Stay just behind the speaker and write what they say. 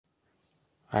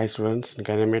Hi students, in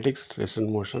kinematics, restant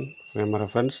motion, frame of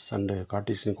reference and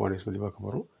Cartesian coordinates பற்றி பார்க்க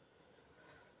போகிறோம்.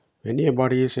 When a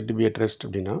body is said to be at rest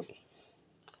அப்படின்னா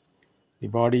the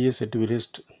body is said to be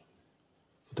rest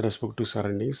with respect to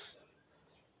surroundings.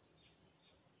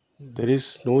 There is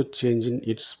no change in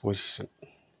its position.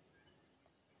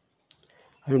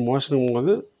 அது மோஷனும்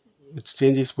போது it's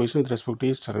change is position with respect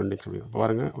to it's surroundings அப்படி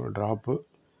பாருங்கள். ஒரு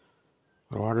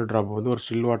water drop வந்து ஒரு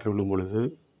still water விழும் பொழுது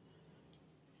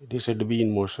it is said to be in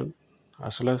motion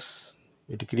as well as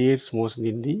it creates motion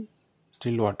in the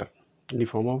still water in the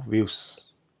form of waves.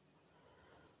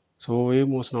 So wave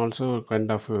motion also kind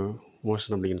of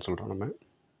motion அப்படினு சொல்றோம் நம்ம.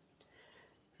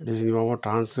 It is in the form of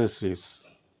transverse waves.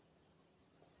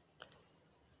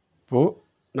 இப்போ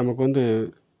நமக்கு வந்து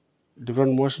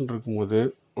different motion இருக்கும்போது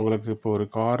உங்களுக்கு இப்போ ஒரு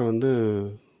கார் வந்து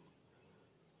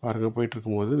பாருங்கள் போயிட்டு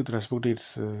இருக்கும்போது with respect to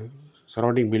it's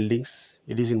surrounding buildings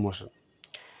it is in motion.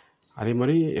 அதே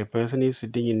மாதிரி a person is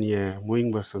sitting in a moving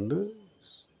bus வந்து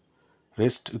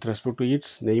rest with respect to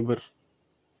it's neighbour,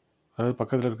 அதாவது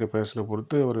பக்கத்தில் இருக்கிற பர்சனை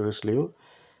பொறுத்து அவர் ரெஸ்ட்லேயும்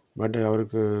பட்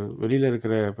அவருக்கு வெளியில்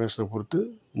இருக்கிற பர்சனை பொறுத்து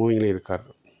மூவிங்லேயும் இருக்கார்.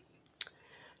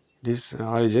 திஸ்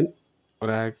ஆரிஜின்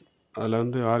ஒரு அதில்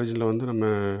வந்து ஆரிஜினில் வந்து நம்ம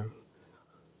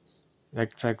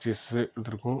எக்ஸ் ஆக்சிஸ்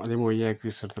எடுத்திருக்கோம், அதே மாதிரி ஒய்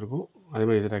ஆக்சிஸ் எடுத்திருக்கோம், அதே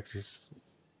மாதிரி Z axis.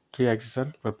 3 axis R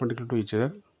perpendicular to each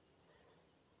other.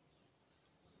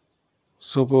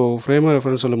 So இப்போது ஃப்ரேம் ஆஃப்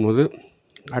ரெஃபரன்ஸ் சொல்லும் போது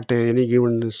at any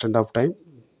given instant of time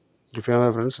the frame of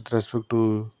reference with respect to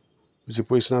the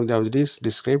position of the object is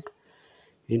described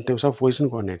in terms of position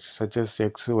coordinates such as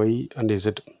x, y and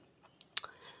z.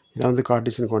 இதை வந்து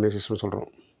Cartesian coordinate system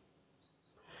சொல்கிறோம்.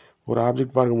 ஒரு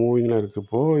object பாருங்கள் மூவிங்கில் இருக்குது.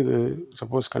 இப்போது இது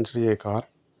suppose consider A car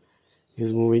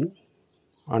is moving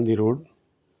on the road.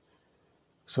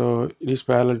 So it is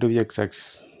parallel to the x axis.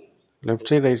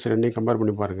 Left side right side ரெண்டையும் compare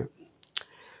பண்ணி பாருங்கள்.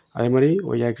 அதே மாதிரி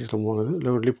ஒய் ஆக்சிஸில் போகுது.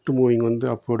 லிஃப்ட் மூவிங் வந்து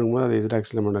அப்போடும் போது அதை z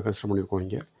ஆக்சிஸில் நம்ம கன்சிடர் பண்ணியிருக்கோம்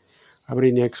இங்கே. அப்படி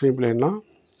இந்த எக்ஸ் ஒய் பிளேன்லாம்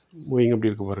மூவிங் எப்படி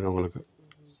இருக்குது பாருங்கள் உங்களுக்கு.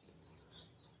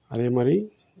 அதே மாதிரி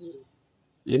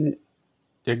இன்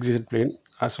exit plane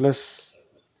as well as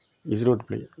Z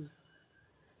plane.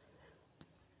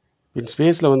 இன்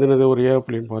ஸ்பேஸில் வந்து என்னது ஒரு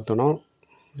ஏரோப்ளேன் பார்த்தோன்னா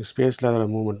ஸ்பேஸில்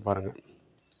அதில் மூவ்மெண்ட் பாருங்கள்.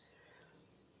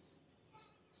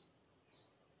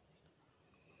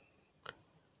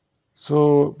 ஸோ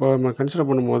இப்போ நம்ம கன்சிடர்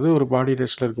பண்ணும்போது ஒரு பாடி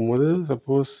ரெஸ்ட்டில் இருக்கும்போது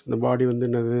சப்போஸ் இந்த பாடி வந்து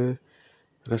என்னது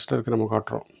ரெஸ்ட்டில் இருக்க நம்ம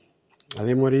காட்டுறோம்.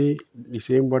 அதே மாதிரி the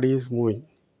same body is moving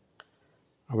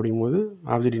அப்படிங்கும்போது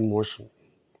ஆப்ஜெக்ட் இன் மோஷன்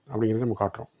அப்படிங்கிறத நம்ம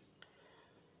காட்டுறோம்.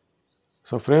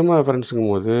 ஸோ ஃப்ரேம் ஆஃப்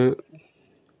ரெஃபரன்ஸுங்கும் போது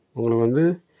உங்களுக்கு வந்து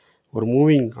ஒரு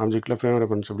மூவிங் ஆப்ஜெக்டில் ஃப்ரேம் ஆஃப்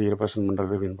ரெஃபரன்ஸ் எப்படி ரெப்ரசன்ட்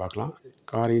பண்ணுறது அப்படின்னு பார்க்கலாம்.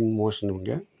 கார் இன் மோஷன்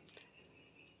இங்கே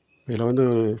இதில் வந்து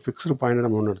ஒரு ஃபிக்ஸ்டு பாயிண்ட்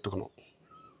நம்ம ஒன்று எடுத்துக்கணும்,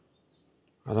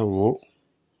 அதான் ஓ.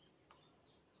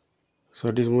 So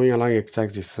it is moving along X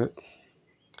axis.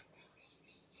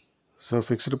 So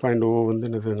fixed point ஓ வந்து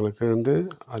என்னது உங்களுக்கு வந்து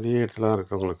அதே இடத்துல தான்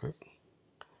இருக்குது உங்களுக்கு.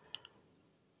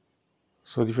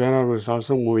 So the frame of reference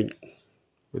also moving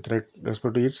with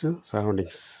respect to it's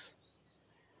surroundings.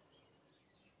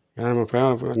 ஏன்னா நம்ம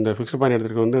ஃப்ரேம் இந்த ஃபிக்ஸ்டு பாயிண்ட்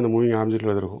எடுத்துகிட்டு வந்து அந்த மூவிங்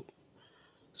ஆப்ஜெக்டில் இருக்கும்.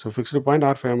 So fixed point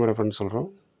R frame reference சொல்கிறோம்.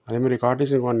 அதே மாதிரி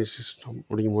கார்டீசியன் கோஆர்டினேட் சிஸ்டம்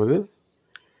அப்படிங்கும்போது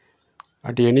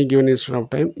at any given instant of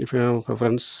time the frame of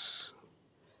reference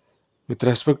with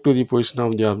respect to the position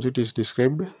of the object is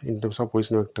described in terms of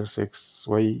position vectors x,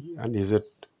 y and z.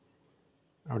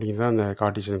 அப்படிங்கிறது அந்த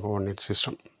Cartesian coordinate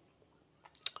system.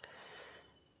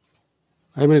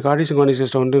 அதே மாதிரி Cartesian coordinate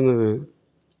system வந்து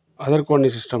other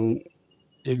coordinate system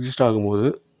exist ஆகும்போது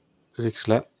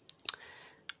ஃபிசிக்ஸில்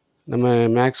நம்ம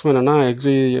maximum என்னென்னா X,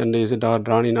 Y and Z R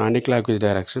Tran in anti clock wise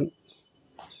direction.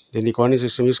 Then the coordinate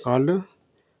system is called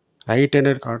right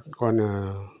handed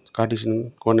Cartesian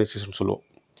coordinate system சொல்லுவோம்.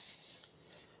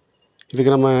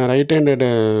 இதுக்கு நம்ம ரைட் ஹேண்டட்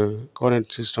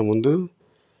கோஆர்டினேட் சிஸ்டம் வந்து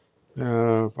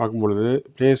பார்க்கும்பொழுது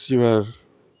place your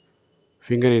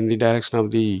finger in the direction of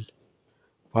the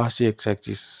positive X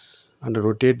axis and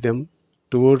rotate them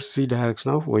towards the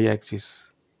direction of Y axis.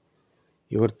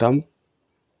 Your them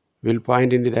will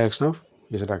point in the direction of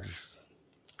Z axis.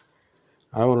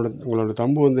 அதாவது உங்களோட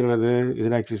தம்பு வந்து என்னது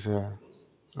Z ஆக்சிஸை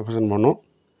represent பண்ணும்.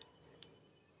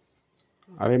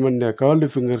 அதே மாதிரி இந்த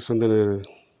கர்ல்டு fingers வந்து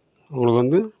உங்களுக்கு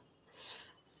வந்து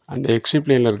அந்த எக்ஸி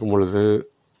பிளேனில் இருக்கும் பொழுது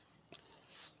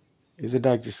இசட்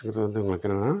ஆக்சிஸ்ங்கிறது வந்து உங்களுக்கு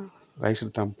என்னென்னா ரைட்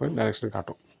சைடு தம்பு டைரக்ஷனை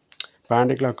காட்டும். இப்போ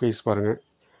ஆன்டி கிளாக் வைஸ் பாருங்கள்.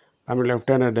 நம்ம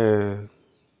லெஃப்ட் ஹேண்டடு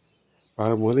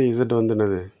பார்க்கும்போது இசட் வந்து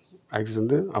என்னது ஆக்சிஸ்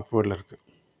வந்து அப்வர்டில் இருக்குது.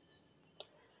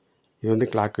 இது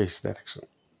வந்து கிளாக் வைஸ் டைரக்ஷன்.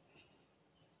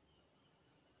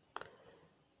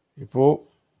 இப்போது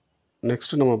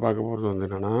நெக்ஸ்ட்டு நம்ம பார்க்க போகிறது வந்து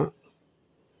என்னென்னா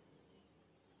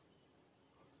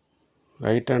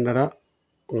ரைட் ஹேண்டடாக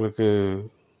உங்களுக்கு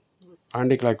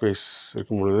ஆன்டி கிளாக் வைஸ்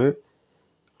இருக்கும்பொழுது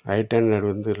ரைட் ஹேண்ட்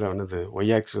வந்து இதில் வந்து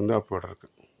ஒய் ஆக்சிஸ் வந்து அப்வர்ட்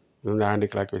இருக்குது. இது வந்து ஆன்டி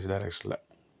கிளாக் வைஸ் டைரக்ஷனில்.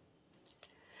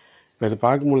 இப்போ இதை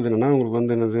பார்க்கும்பொழுது என்னென்னா உங்களுக்கு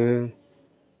வந்து என்னது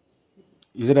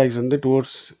இசட் ஆக்சிஸ் வந்து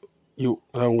டுவோர்ட்ஸ் யூ,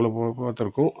 அதாவது உங்களை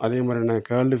பார்த்துருக்கும். அதே மாதிரி என்ன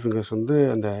கேர்ள்டு ஃபிங்கர்ஸ் வந்து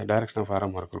அந்த டைரக்ஷன் ஆஃப் ஆரோ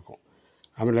மார்க் இருக்கும்.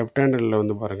 அதுமாதிரி லெஃப்ட் ஹேண்டில்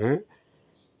வந்து பாருங்கள்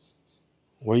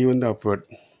ஒய் வந்து அப்வர்ட்.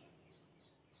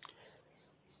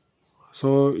 ஸோ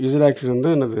இசட் ஆக்சிஸ் வந்து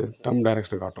என்னது தம்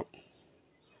டைரக்ஷனை காட்டும்.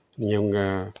 நீங்கள்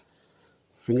உங்கள்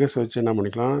ஃபிங்கர்ஸ் வச்சு என்ன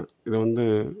பண்ணிக்கலாம், இதை வந்து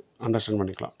அண்டர்ஸ்டாண்ட்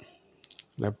பண்ணிக்கலாம்.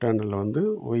 லெஃப்ட் ஹேண்டில் வந்து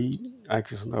ஒய்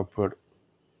ஆக்சிஸ் வந்து அப்வர்டு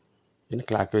இன்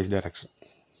clock wise direction.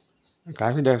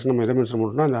 Clock wise direction நம்ம எதை மென்ஷன்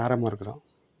பண்ணோம்னா அந்த ஆரோ மார்க் தான்.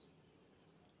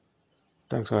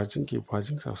 தேங்க்ஸ் ஃபார் வாட்சிங். கீப்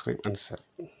வாட்சிங், சப்ஸ்கிரைப் அண்ட் ஷேர்.